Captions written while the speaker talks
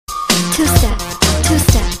two-step,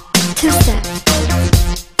 two-step, two-step,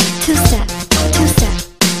 two-step, two-step,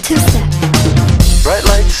 two-step. Bright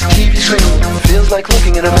lights, TV screen, feels like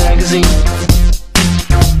looking at a magazine.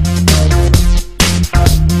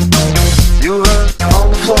 You were on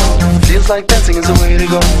the floor, feels like dancing is the way to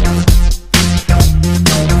go.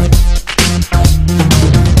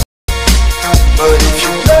 But if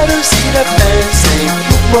you let her see that dancing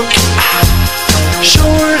look,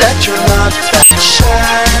 sure that you're not that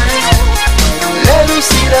shy. Let her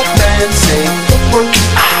see that dancing look,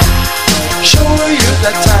 sure you're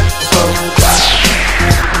that type of guy.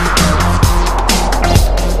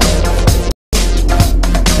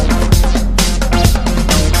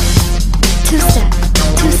 Two-step,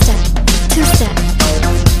 two-step, two-step,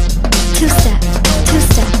 two-step,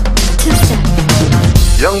 two-step, two-step.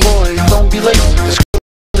 Young boy, don't be late, this girl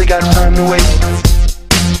really got time to wait.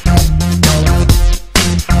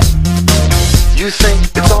 You think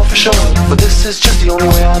it's all for show, but this is just the only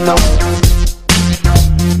way I know.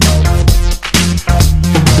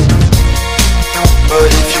 But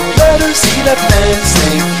if you let her see that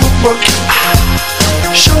dancing look,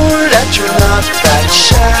 sure that you're not that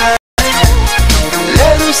shy.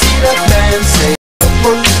 Let her see that dancing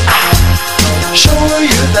look, sure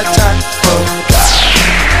you're that type of guy.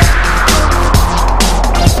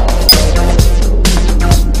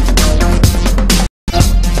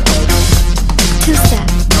 Two-step,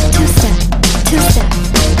 two-step, two-step,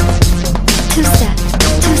 two-step, two-step,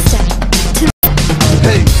 two-step.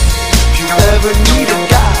 Hey, if you ever need a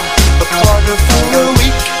guy, a partner for a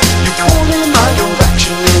week, you point in my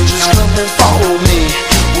direction and just come and follow me.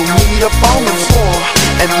 We'll meet up on the floor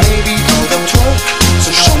and maybe do the twerk. So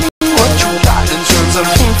show me what you got in terms of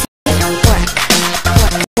fancy footwork,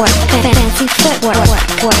 work, fancy footwork,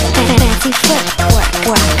 work, fancy footwork,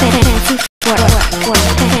 work, fancy footwork, work,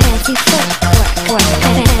 fancy footwork, work,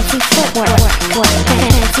 fancy footwork, work,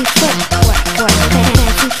 fancy footwork, work,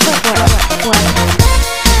 fancy footwork, work.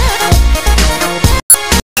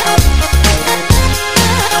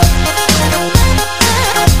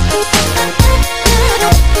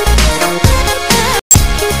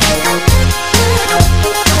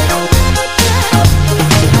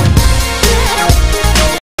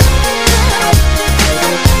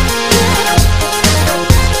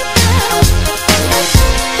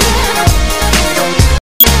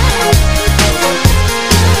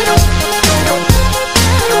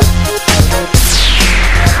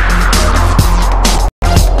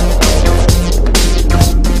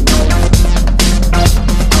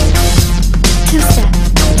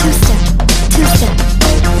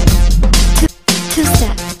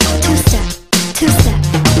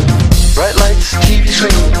 bright lights, TV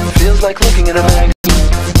screen, feels like looking at a magazine.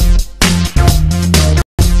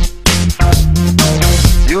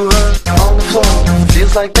 You were on the floor,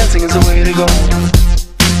 feels like dancing is the way to go.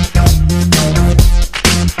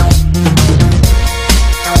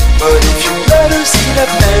 But if you let her see that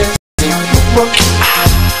dancing look,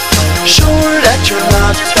 sure that you're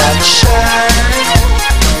not that shy.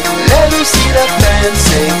 Let her see that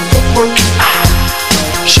dancing look,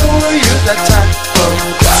 sure you're that type of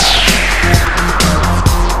guy.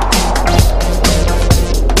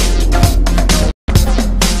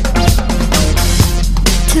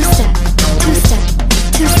 Two-step, two-step,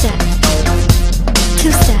 two-step,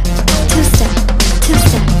 two-step, two-step,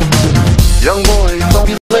 two-step. Young boy, don't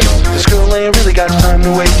be late, this girl ain't really got time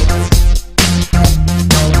to wait.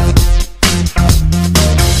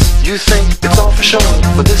 You think it's all for show,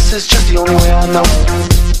 but this is just the only way I know.